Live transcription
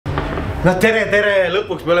No tere,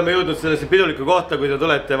 lõpuks me oleme jõudnud sellesse pidulikku kohta, kui te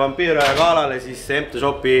tulete Wampiiroja Galale, siis MT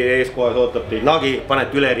Shopi eeskohas ootab teid nagi,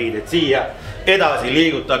 panete üleriided siia, edasi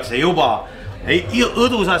liigutakse juba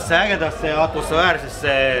õdusasse, ägedasse,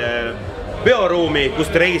 atmosfäärsesse peoruumi,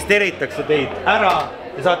 kus te registreeritakse teid ära.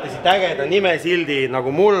 Te saate siit ägeda nimesildi,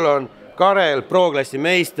 nagu mul on, Karel, pro-klassi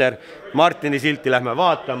meister, Martini silti lähme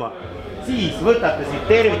vaatama. Siis võtate siit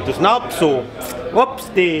tervitusnapsu,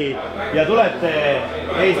 hopsti, ja tulete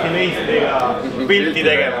Eesti meistriga pilti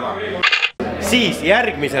tegema. Siis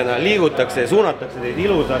järgmisena liigutakse ja suunatakse teid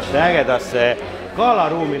ilusasse, ägedasse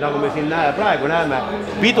galaruumi, nagu me siin praegu näeme.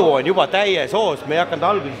 Pidu on juba täies hoos, me ei hakanud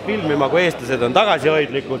alguses filmima, kui eestlased on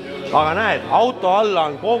tagasihoidlikud. Aga näed, auto alla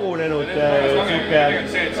on kogunenud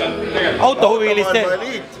autohuviliste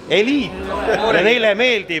eliit. Ja neile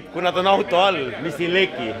meeldib, kui nad on auto all, mis siin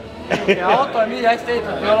leki. Ja auto on nii hästi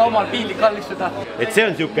ehitatud, et ei ole omal piinlik kallistuda. Et see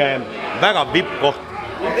on siuke väga vipp koht.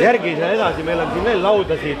 Järgmisena edasi meil on siin veel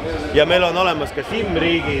laudasid ja meil on olemas ka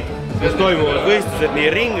simriigid, kus toimuvad võistlused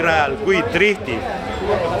nii ringrajal kui driftis.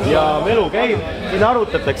 Ja melu käib, siin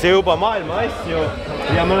arutatakse juba maailma asju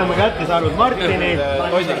ja me oleme kätte saanud Martini.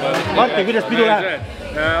 Martin, kuidas pidu läheb?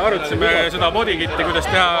 Arutasime seda bodykitti, kuidas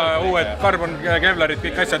teha uued carbon kevlarid,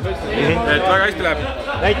 kõik asjad, et väga hästi läheb.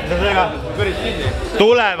 Näite seda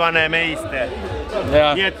tulevane meister,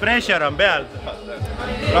 nii et pressure on peal.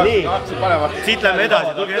 Nii, siit lähme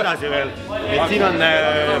edasi, tulge edasi veel. Et siin on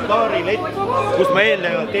paari lett, kus ma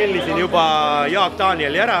eelnevalt tellisin juba Jaak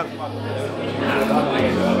Danieli ära.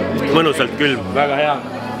 Mõnusalt külm, väga hea.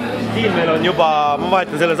 Siin meil on juba, ma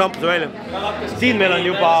vahetan selle sampuse välja, siin meil on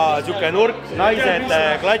juba siuke nurk, naised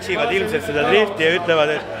klatšivad ilmselt seda drifti ja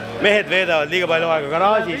ütlevad, et mehed veedavad liiga palju aega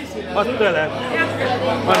garaažis. Vastu tõele?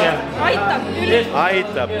 Aitab küll.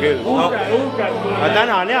 Aitab küll.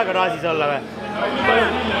 Täna on hea garaažis olla või?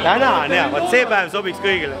 Täna on hea, vaat see päev sobiks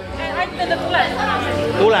kõigile. Ainult enda tuled.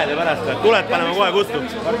 Tuled ja pärast, tuled paneme kohe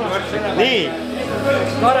kustuks. Nii.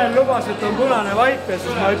 Karel lubas, et on punane vaip ja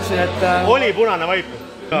siis ma ütlesin, et... Oli punane vaip?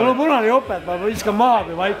 Mul on punane jope, et ma viskan maha,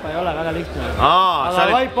 kui vaipa ei ole väga lihtne. Aga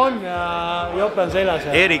vaip on ja jope on seljas.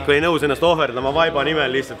 Erik oli nõus ennast ohverdama vaiba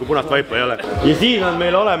nimel lihtsalt, kui punast vaipa ei ole. Ja siin on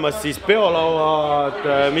meil olemas siis peolauad,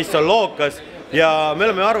 mis on lookas ja me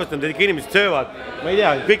oleme arvustanud, et ikka inimesed söövad. Ma ei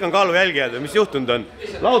tea, kõik on kaalu jälgijad või mis juhtunud on.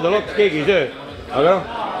 Lauda lookas keegi ei söö, aga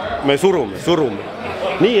me surume.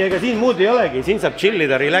 Nii, ega siin muud ei olegi, siin saab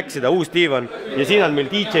chillida, relaxida, uus diivan ja siin on meil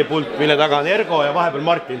DJ pult, mille taga on Ergo ja vahepeal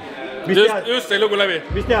Martin. Just sai lugu läbi.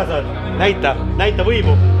 Mis teha saad? Näita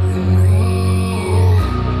võimu.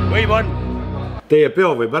 Võim on. Teie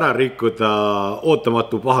peo võib ära rikkuda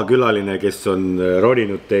ootamatu paha külaline, kes on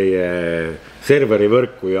roninud teie serveri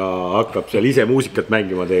võrku ja hakkab seal ise muusikat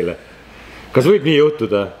mängima teile. Kas võib nii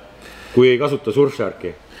juhtuda, kui ei kasuta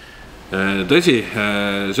Surfsharki? Tõsi,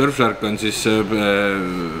 Surfshark on siis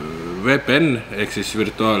VPN ehk siis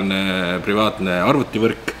virtuaalne privaatne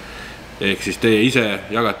arvutivõrk. Ehk siis teie ise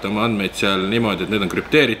jagate oma andmeid seal niimoodi, et need on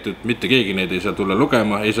krüpteeritud, mitte keegi neid ei saa tulla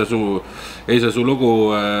lugema, ei saa su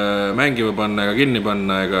lugu mängima panna ega kinni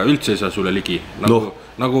panna ega üldse ei saa sulle ligi.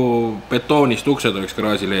 Nagu betoonist uksed oleks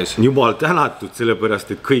garaažil ees. Jumal tänatud,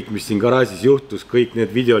 sellepärast, et kõik, mis siin garaažis juhtus, kõik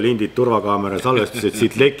need videolindid, turvakaamera salvestused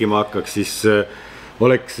siit lekkima hakkaks, siis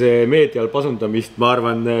oleks meedial pasundamist, ma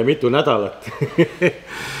arvan, mitu nädalat.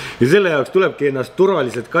 Ja selle jaoks tulebki ennast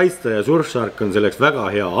turvaliselt kaitsta ja Surfshark on selleks väga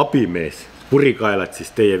hea abimees. Purikaelad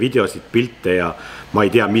siis teie videosid, pilte ja ma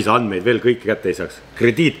ei tea, mis andmeid veel kõike kätte ei saaks.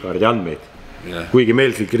 Krediitkaardi andmeid. Kuigi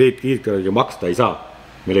meil siin krediitkaardiga maksta ei saa.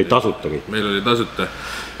 Meil oli tasutagi. Meil oli tasuta.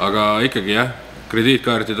 Aga ikkagi jah,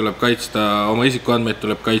 krediitkaardi tuleb kaitsta, oma isikuandmeid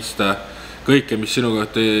tuleb kaitsta. Kõike, mis sinu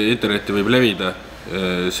kohta internetti võib levida,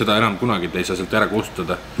 seda enam kunagi ei saa sealt ära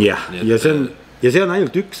kustutada. Jah, ja see on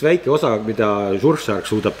ainult üks väike osa, mida Surfshark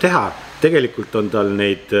suudab teha. Tegelikult on tal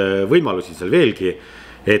neid võimalusi seal veelgi,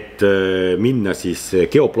 et minna siis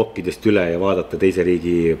geoblokkidest üle ja vaadata teise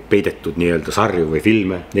riigi peidetud nii-öelda sarju või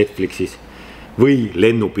filme Netflixis või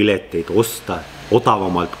lennupileteid osta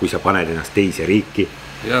odavamalt, kui sa paned ennast teise riiki.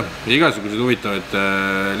 Jah, igasugused huvitavad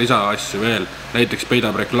lisaasju veel, näiteks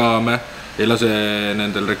peidab reklaame, ei lase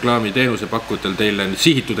nendel reklaamiteenuse pakkutel teile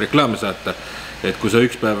sihitud reklaame saata. Et kui sa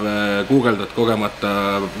üks päev guugeldad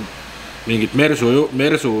kogemata mingit mersu,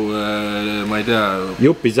 ma ei tea...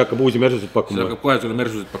 Juppi, siis hakkab uusi mersusid pakkuma. Siis hakkab kohe sulle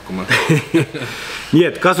mersusid pakkuma. Nii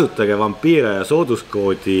et kasutage Wampiiroja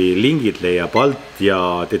Sooduskoodi, lingid leiab alt ja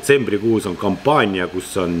detsembrikuus on kampaania, kus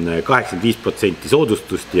on 85%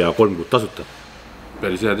 soodustust ja 3 kuud tasuta.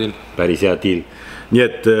 Päris hea diil. Päris hea diil. Nii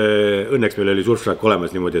et õnneks meil oli Surfshark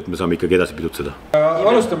olemas niimoodi, et me saame ikkagi edasi pidutseda.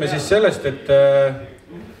 Alustame siis sellest, et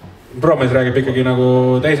Promees räägib ikkagi nagu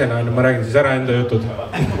teisena, ma räägin siis ära enda jutud.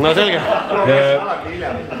 No selge.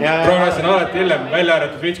 Promees on alati hiljem, välja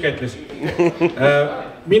arvatud Witchkettlis.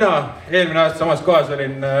 Mina eelmine aasta samas kohas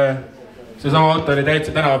olin, see sama auto oli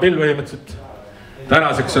täitsa tänava pill põhimõtteliselt.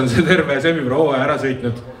 Tänaseks on see terve semipro hooaja ära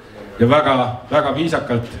sõitnud ja väga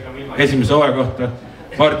viisakalt esimese hooaja kohta.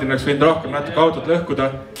 Martin oleks võinud rohkem natuke autot lõhkuda,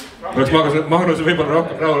 oleks Magnus võib-olla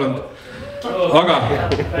rohkem rahul olnud.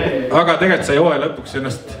 Aga tegelikult sai hooaja lõpuks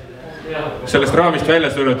ennast sellest raamist välja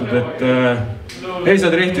surutud, et ei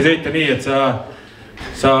saa drifti sõita nii, et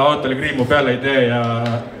sa autole kriimu peale ei tee ja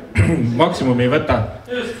maksimumi ei võta.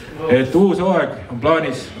 Et uus hooaeg on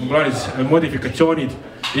plaanis modifikatsioonid,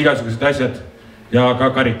 igasugused asjad ja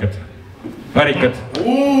ka karikad.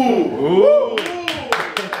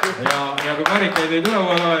 Ja kui karikaid ei tule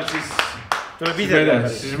hooaeg,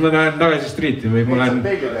 siis ma lähen tagasi streeti või ma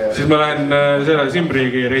lähen selle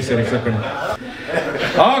Simbriigi reisseriks hakkan.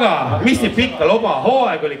 Aga mis nii pikka loba?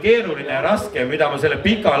 Hooaeg oli keeruline ja raske, mida ma selle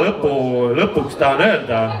pika lõpuks tahan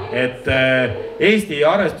öelda, et Eesti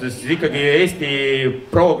arvestuses siis ikkagi Eesti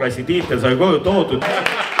pro-klassi tiitel sai koju toodud.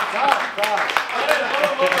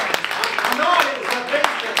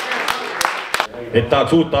 Et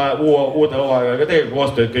tahaks uude hooaega ka teiega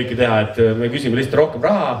koostööd kõiki teha, et me küsime lihtsalt rohkem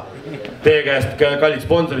raha. Teie käest kallid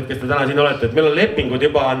sponsorid, kes te täna siin olete, et meil on lepingud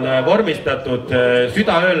juba on vormistatud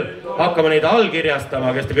südaööl, hakkame neid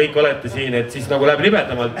allkirjastama, kes te kõik olete siin, et siis nagu läheb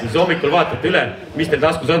libedamalt, siis hommikul vaatate üle, mis teil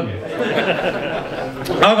taskus on.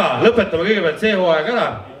 Aga lõpetame kõigepealt see hooaeg ära,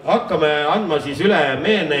 hakkame andma siis üle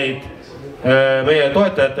meeneid meie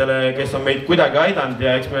toetajatele, kes on meid kuidagi aidanud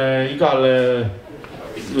ja eks me igal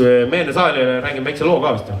meene saalile räägime väikse loo ka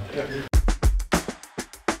vist.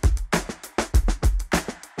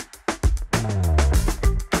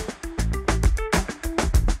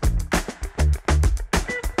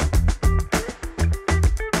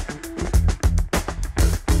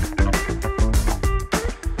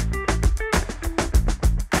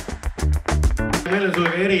 Meil on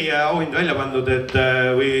sulle eriauhind välja pandud,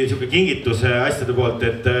 või siuke kingitus asjade poolt,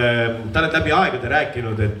 et ta oled läbi aegade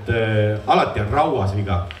rääkinud, et alati on rauas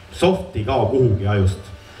viga. Soft ei kao kuhugi ajust.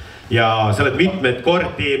 Ja sa oled mitmeid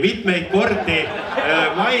kordi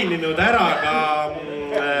maininud ära ka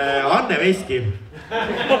Anne Veski.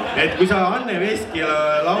 Et kui sa Anne Veski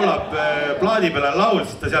laulab plaadi peale laul,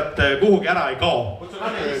 siis ta sealt kuhugi ära ei kao.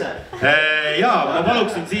 Ja ma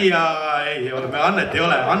paluksin siia, Annet ei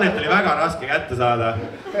ole, Annet oli väga raske kätte saada,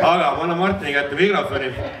 aga ma annan Martini kätte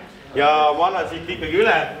mikrofoni ja ma annan siit ikkagi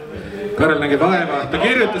üle. Karel nägi vaeva, ta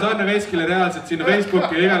kirjutas Anne Veskile reaalselt sinna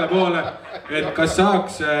Facebooki ja igale poole, et kas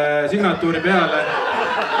saaks signatuuri peale.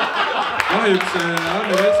 Kahjuks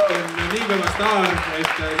Anne Vesk on nii kõva staar,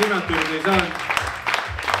 et signatuurid ei saanud.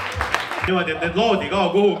 Niimoodi, et need lood ei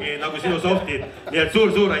kao kuhugi nagu sinu softid, nii et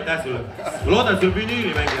suur aitäh sulle. Loodan sul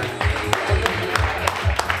vinüüli mängida.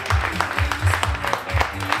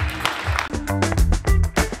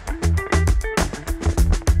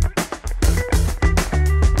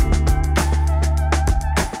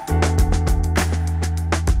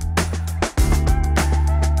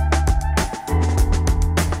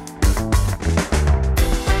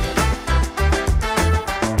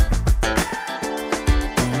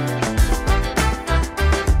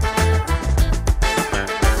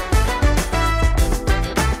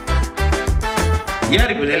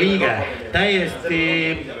 Järgmine liige,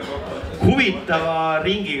 täiesti huvitava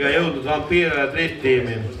ringiga jõudnud Wampiiroja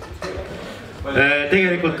drift-tiimi.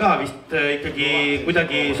 Tegelikult ka vist ikkagi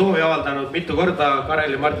kuidagi soovi avaldanud mitu korda,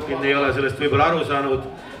 Karel ja Martin ei ole sellest võib-olla aru saanud,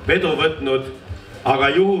 vedu võtnud, aga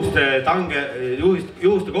juhuste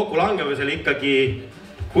kokku langemisel ikkagi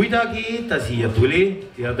kuidagi ta siia tuli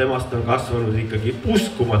ja temast on kasvanud ikkagi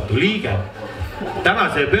uskumatu liige.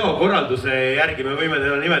 Tänase peokorralduse järgi me võime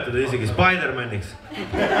teda nimetada isegi Spider-Maniks.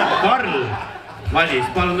 Karl Valis,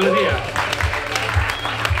 palun tule siia.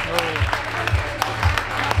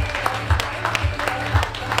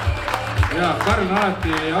 Ja, Karl on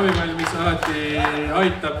alati abivalmis, alati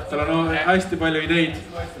aitab, tal on hästi palju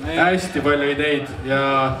ideid ja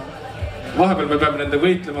vahepeal me peame nende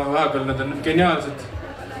võitlema, vahepeal nad on geniaalsed.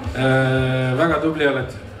 Väga tubli oled.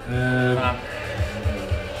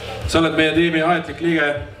 Sa oled meie tiimi aetlik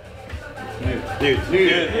liige. Nüüd.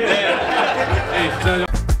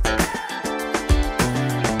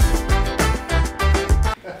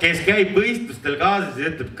 Kes käib võistlustel kaasas ja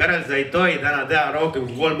ütleb, Karel, sa ei tohi täna teha rohkem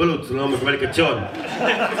kui 3 õlut, sul on kvalifikatsioon.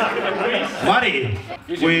 Mari,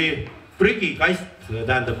 kui prügikast,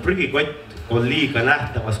 tähendab prügikott on liiga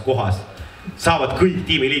nähtavas kohas, saavad kõik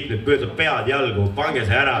tiimiliikmed pöördub pead jalgu, pange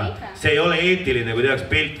see ära. See ei ole eetiline, kui tehakse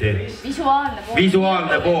pilti.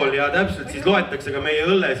 Visuaalne pool ja täpselt siis loetakse ka meie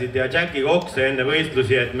õllesid ja Jacki kokse enne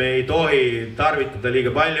võistlusi, et me ei tohi tarvitada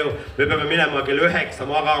liiga palju. Me peame minema kell 9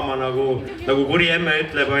 magama, nagu kuri emme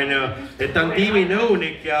ütleb, et ta on tiimi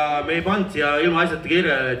nõunik ja me ei pand siia ilma asjata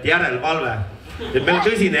kirja, et järelevalve. Et meil on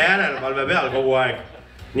tõsine järelevalve peal kogu aeg.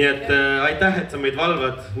 Nii et aitäh, et sa meid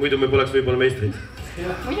valvad, muidu me poleks võib-olla meistrid.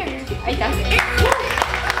 Muidugi, aitäh!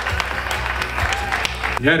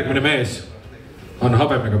 Järgmine mees on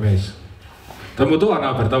habemega mees. Ta on mu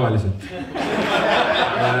toanaaber tavaliselt.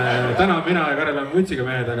 Täna mina ja Karel on mutsiga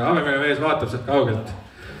mehed, aga habemega mees vaatab sealt kaugelt.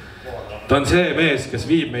 Ta on see mees, kes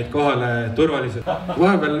viib meid kohale turvaliselt.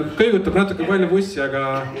 Vahepeal kõigutab natuke palju bussi,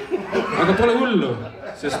 aga pole hullu,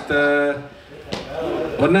 sest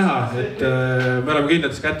on näha, et me oleme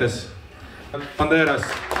kindlates kätes. Banderas,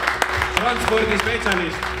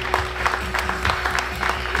 transpordispetsialist.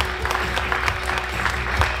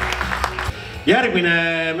 Järgmine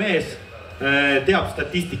mees teab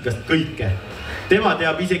statistikast kõike. Tema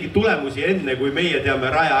teab isegi tulemusi enne, kui meie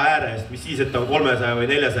teame raja äärest, mis siis, et ta on 300 või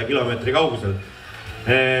 400 kilomeetri kaugusel.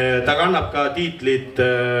 Ta kannab ka tiitlit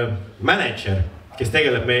manager, kes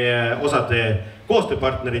tegeleb meie osade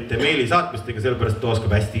koostööpartnerite meili saatmistega, sellepärast ta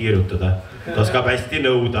oskab hästi kirjutada, ta oskab hästi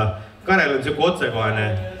nõuda. Karel on siuke otsekohane.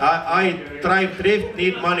 I drive drift,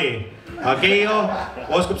 need money. Aga Keijo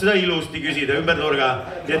oskab seda ilusti küsida ümber nurga.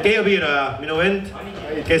 Nii et Keijo.piiroja, minu vend,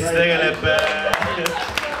 kes tegeleb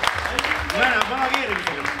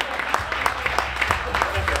manageerimisega.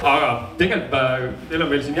 Aga tegelikult teil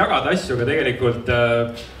on veel siin jagada asju, aga tegelikult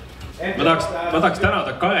ma tahaks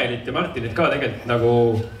tänada Karelit ja Martinit ka tegelikult nagu,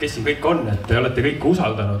 kes siin kõik on, et te olete kõik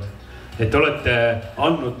usaldanud. Et te olete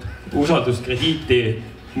andnud usalduskrediiti,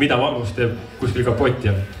 mida Magnus teeb kuskil kapoti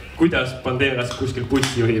on. Kuidas Banderas kuskil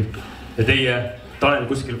bussi juhib ja teie Tanel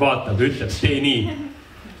kuskil vaatab ja ütleb, tee nii.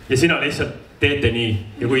 Ja sina lihtsalt teete nii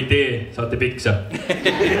ja kui tee, saate piksa.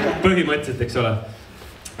 Põhimõtteliselt, eks ole.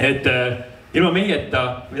 Et ilma meieta,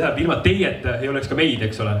 ilma teieta ei oleks ka meid,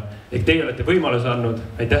 eks ole. Ehk teie olete võimaluse andnud.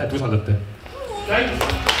 Aitäh, et usaldate.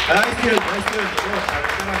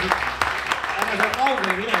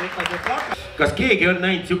 Kas keegi on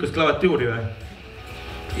näinud siukest klavatuuri või?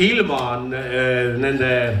 Ilma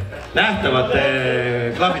nende nähtavate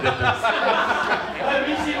klapideta.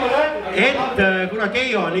 Et kuna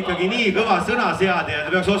Keijo on ikkagi nii kõva sõnaseade ja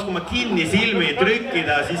ta peaks oskama kinni silmi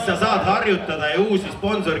trükkida, siis sa saad harjutada ja uusi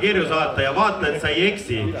sponsorkirju saata ja vaata, et sa ei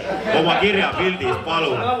eksi oma kirjapildis,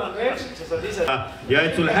 palun. Ja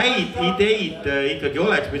et sul häid ideid ikkagi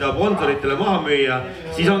oleks, mida sponsoritele maha müüa,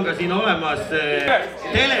 siis on ka siin olemas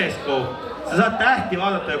teleskoop. Sa saad tähti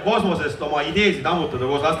vaadata ja kosmosest oma ideesid ammutada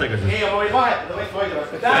koos lastega. Ei, ma võin vahetada,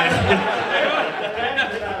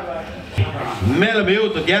 Me oleme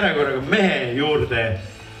jõudnud järjekorraga mehe juurde,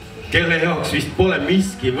 kelle jaoks vist pole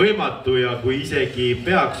miski võimatu ja kui isegi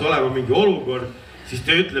peaks olema mingi olukord, siis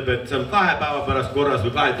ta ütleb, et see on 2 päeva pärast korras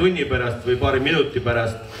või 2 tunni pärast või paari minuti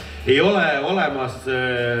pärast. Ei ole olemas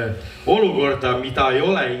olukorda, mida ei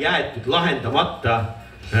ole jäetud lahendamata.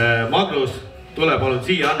 Magnus, tule palun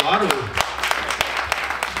siia, anna aru.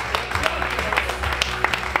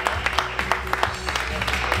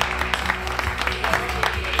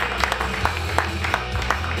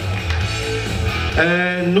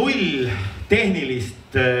 Null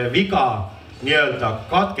tehnilist viga, nii-öelda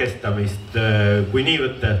katkestamist, kui nii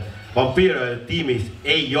võtta, Wampiiroja tiimis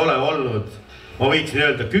ei ole olnud, ma võiksin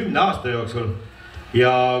öelda 10 aasta jooksul.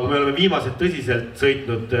 Ja kui me oleme viimased tõsiselt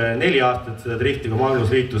sõitnud 4 aastat seda drifti, kui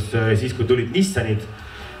Magnus liitus siis, kui tulid Nissanid,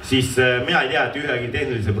 siis mina ei tea, et ühegi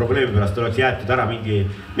tehnilise probleemi pärast oleks jäetud ära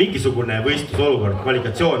mingisugune võistlusolukord,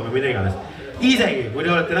 kvalifikatsioon või mida iganes. Isegi, kui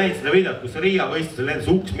te olete näinud seda videot, kus Riia võistlusel lendas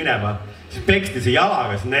uks minema, siis peksti see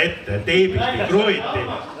jalaga sinna ette, teibiti, kruviti.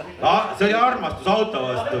 See oli armastus auto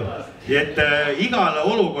vastu. Et igale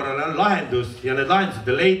olukorrale on lahendus ja need lahendused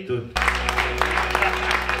on leitud.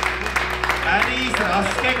 Päris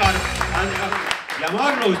raske karp. Ja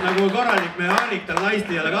Magnus, nagu korralik mehaanik, tal naist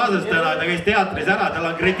ei ole kaasas täna, ta käis teatris ära,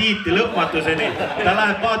 tal on krediiti lõpmatuseni. Ta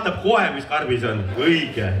läheb, vaatab kohe, mis karbis on.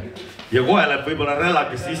 Õige. Ja kohe läheb võib-olla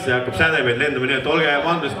rällakas sisse ja hakkab sädemeid lendama, nii et olge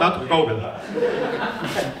Magnus natuke kaugel.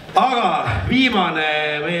 Aga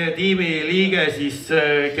viimane meie tiimi liige siis,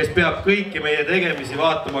 kes peab kõiki meie tegemisi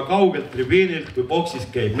vaatama kaugelt tribüünilt, kui boksis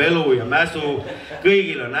käib melu ja mäsu.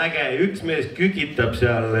 Kõigil on äge, üks mees kükitab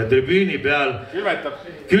seal tribüüni peal.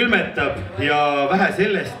 Külmetab ja vähe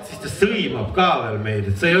sellest, siis ta sõimab ka veel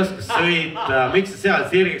meid, et sa ei oska sõita. Miks sa seal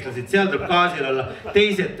sirgeks lasid, seal tuleb gaasil olla,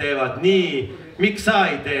 teised teevad nii. Miks sa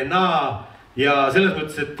ei tee naa? ja selles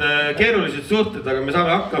mõttes, et keerulised suhted, aga me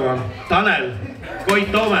saame hakkama. Tanel,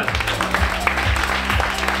 Koit Toome.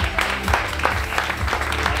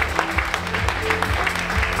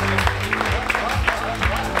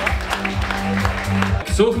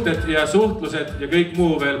 Suhted ja suhtlused ja kõik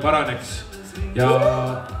muu veel paraneks. Ja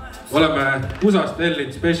oleme USA-st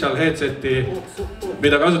tellinud special headseti,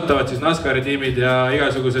 mida kasutavad siis NASCARi tiimid ja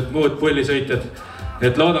igasugused muud pullisõitjad.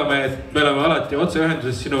 Et loodame, et me oleme alati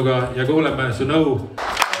otseühenduses sinuga ja kuuleme su nõu.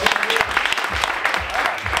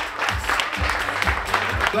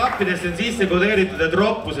 Klappidest on sisse kodeeritud, et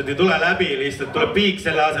roppused ei tule läbi, lihtsalt tuleb piik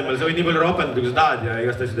selle asemel. Sa võid nii palju ropendada, kui sa tahad ja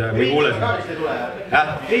igast asju teha. Või kuule seda.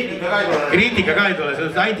 Kriitika ka ei tule,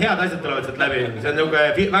 ainult head asjad tulevad sealt läbi. See on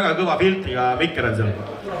väga kõva filtriga mikker on seal.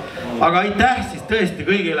 Aga aitäh siis tõesti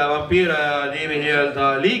kõigile Wampiiroja tiimi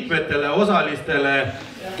liikmetele, osalistele,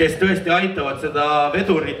 kes tõesti aitavad seda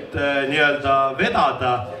vedurit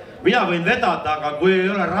vedada. Mina võin vedada, aga kui ei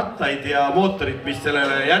ole rattaid ja mootorit, mis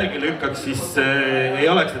sellele järgi lükkaks, siis ei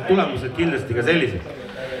oleks need tulemused kindlasti ka sellised.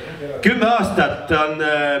 10 aastat on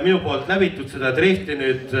minu poolt läbitud seda drifti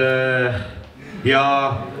nüüd ja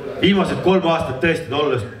viimased 3 aastat tõesti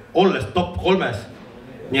olles top 3-s.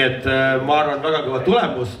 Nii et ma arvan väga kõva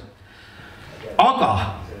tulemus.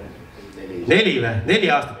 Aga 4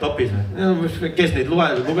 aastat topis või? Kes neid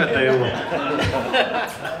lugeda jõuab?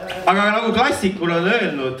 Aga nagu klassikul on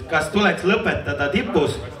öelnud, kas tuleks lõpetada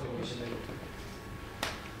tipus?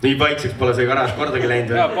 Nii vaikseks pole see garaaž kordagi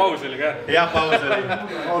läinud. Ja paus oli ka. Ja paus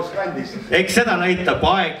oli. Eks seda näitab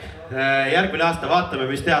aeg. Järgmine aasta vaatame,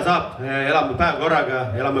 mis teha saab. Elame päev korraga,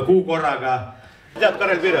 elame kuu korraga. Tead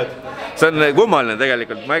karel.piiroja? See on kummaline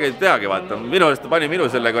tegelikult, ma ei teagi vaata. Minu arust pani minu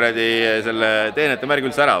selle teenete märgi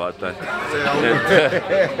üldse ära vaata.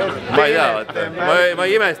 Ma ei tea vaata. Ma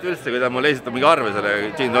ei imesta üldse, kui ta mulle esitab mingi arve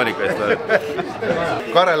selle gin tooniku eest.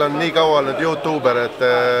 Karel on nii kaua olnud YouTuber, et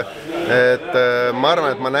ma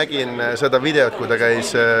arvan, et ma nägin seda videot, kui ta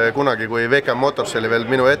käis kunagi, kui VK Motors oli veel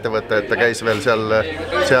minu ettevõte, et ta käis veel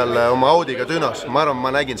seal oma Audiga Dünos. Ma arvan,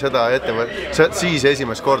 ma nägin seda siis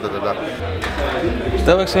esimest korda teda.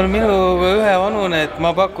 Ta võiks olla minu ühe vanune, et ma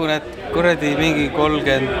pakun, et kuradi mingi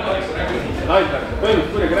 30.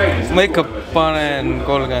 Ma ikka panen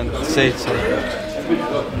 37.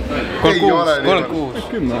 36.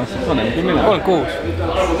 10 aastat vanem kui mina. 36.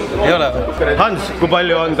 Ei ole või? Hans, kui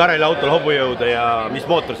palju on Kareli autol hobujõude ja mis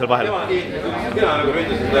mootor seal vahel?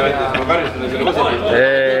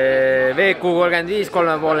 VQ 35,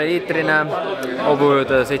 3,5 liitrine,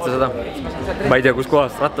 hobujõude 700. Ma ei tea, kus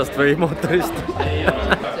kohast, rattast või mootorist.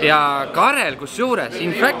 Ja Karel, kus juures,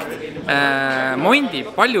 in fact, mondib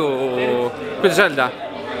palju, kuidas öelda,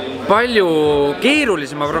 palju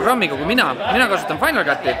keerulisema programmiga kui mina. Mina kasutan Final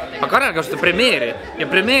Cuti, aga Karel kasutab Premiere'i. Ja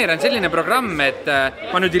Premiere on selline programm, et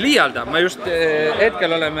ma nüüd ei liialda. Ma just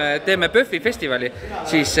hetkel teeme Pöffi festivali,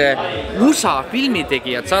 siis USA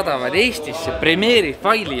filmitegijad saadavad Eestisse Premiere'i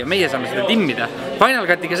faili ja meie saame seda timmida. Final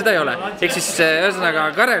Cutiga seda ei ole. Ehk siis ühesõnaga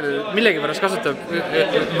Karel millegipärast kasutab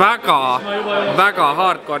väga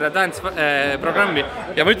hardcore dance programmi.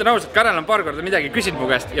 Ja ma ütlen ausalt, Karel on paar korda midagi küsinud mu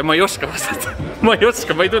käest ja ma ei oska vastata. Ma ei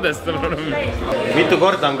oska, ma ei tunne seda programmi. Mitu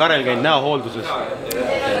korda on Karel käinud näohoolduses?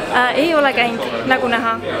 Ei ole käinud, nagu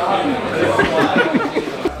näha.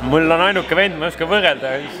 Mul on ainuke vend, ma ei oska võrrelda,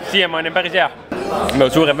 siiamaani on päris hea.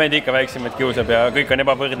 Suurem vend ikka väiksemaid kiusab ja kõik on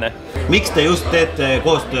ebavõrdne. Miks te just teete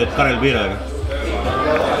koostööd Karel.piirojaga?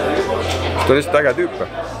 Ta on lihtsalt äge tüüp.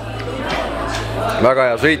 Väga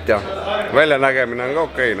hea sõitja. Väljanägemine on ka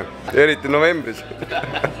okeine. Eriti novembris.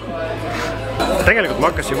 Tegelikult ma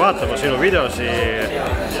hakkasin vaatama sinu videosi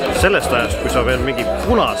sellest ajast, kui sa veel mingi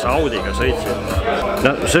punase Audiga sõitsid.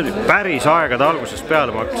 No, see oli päris aegade algusest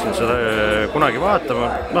peale, ma hakkasin seda kunagi vaatama,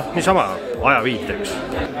 niisama ajaviiteks.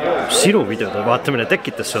 Sinu videode vaatamine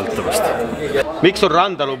tekitas sõltuvast. Miks sul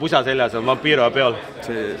Randalu pusa seljas on Wampiiroja peol?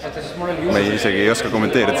 Ma isegi ei oska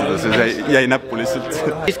kommenteerida seda, see jäi näppu lihtsalt.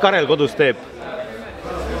 Mis Karel kodus teeb?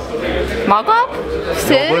 Magab,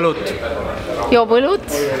 joob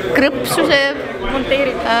õlut, krõpsuse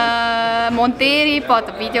monteerib,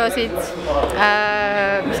 vaatab videosid,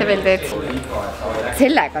 mis sa veel teed?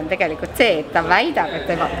 Sellega on tegelikult see, et ta väidab, et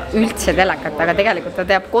ta üldse telekat, aga tegelikult ta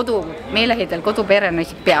teab meeleheitel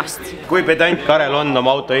koduperenaisi peast. Kui pedant Karel on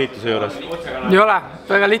oma autoehituse juures? Ei ole,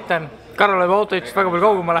 väga lihtne. Karel võib autoehitus väga palju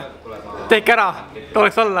kaugumale. Teek ära, ta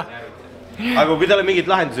oleks olla. Aga kui talle mingid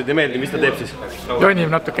lahendused ei meeldi, mis ta teeb siis? Jonnib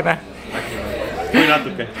natukene. Kui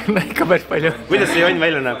natuke? Ikka päris palju. Kuidas see jonn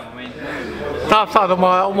välja näeb? Tahab saada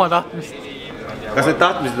oma tahtmist. Kas need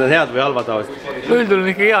tahtmised on head või halvad tavaliselt? Üldul on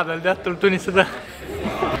ikka head veel, tuleb tunnistada.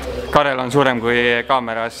 Karel on suurem kui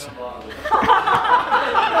kaameras.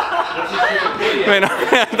 või noh,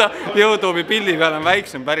 YouTube'i pildi peal on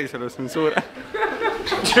väiksem, päriselus on suure.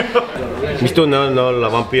 Mis tunne on olla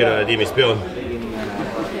Wampiiroja tiimi spioon?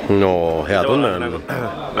 No hea tunne on.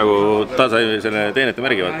 Nagu ta sai selle teenete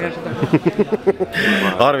märgi vaata.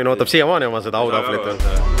 Arvin ootab siiamaani oma seda autahvlit.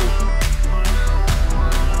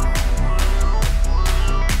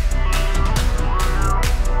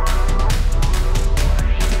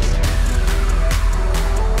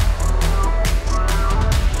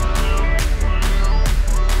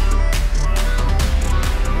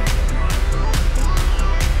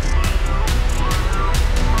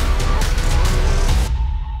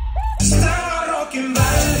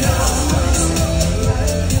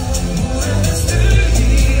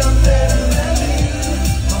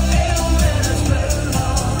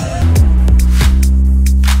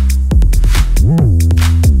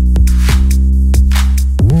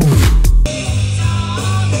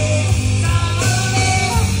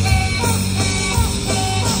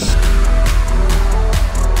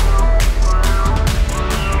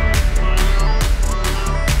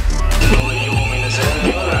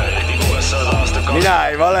 Mina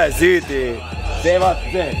ei vale süüdi. See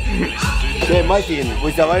vaata see masin,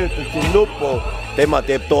 kui sa vajutad siin nuppu, tema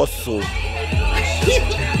teeb tossu.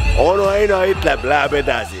 Onu Heino ütleb, läheb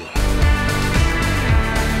edasi.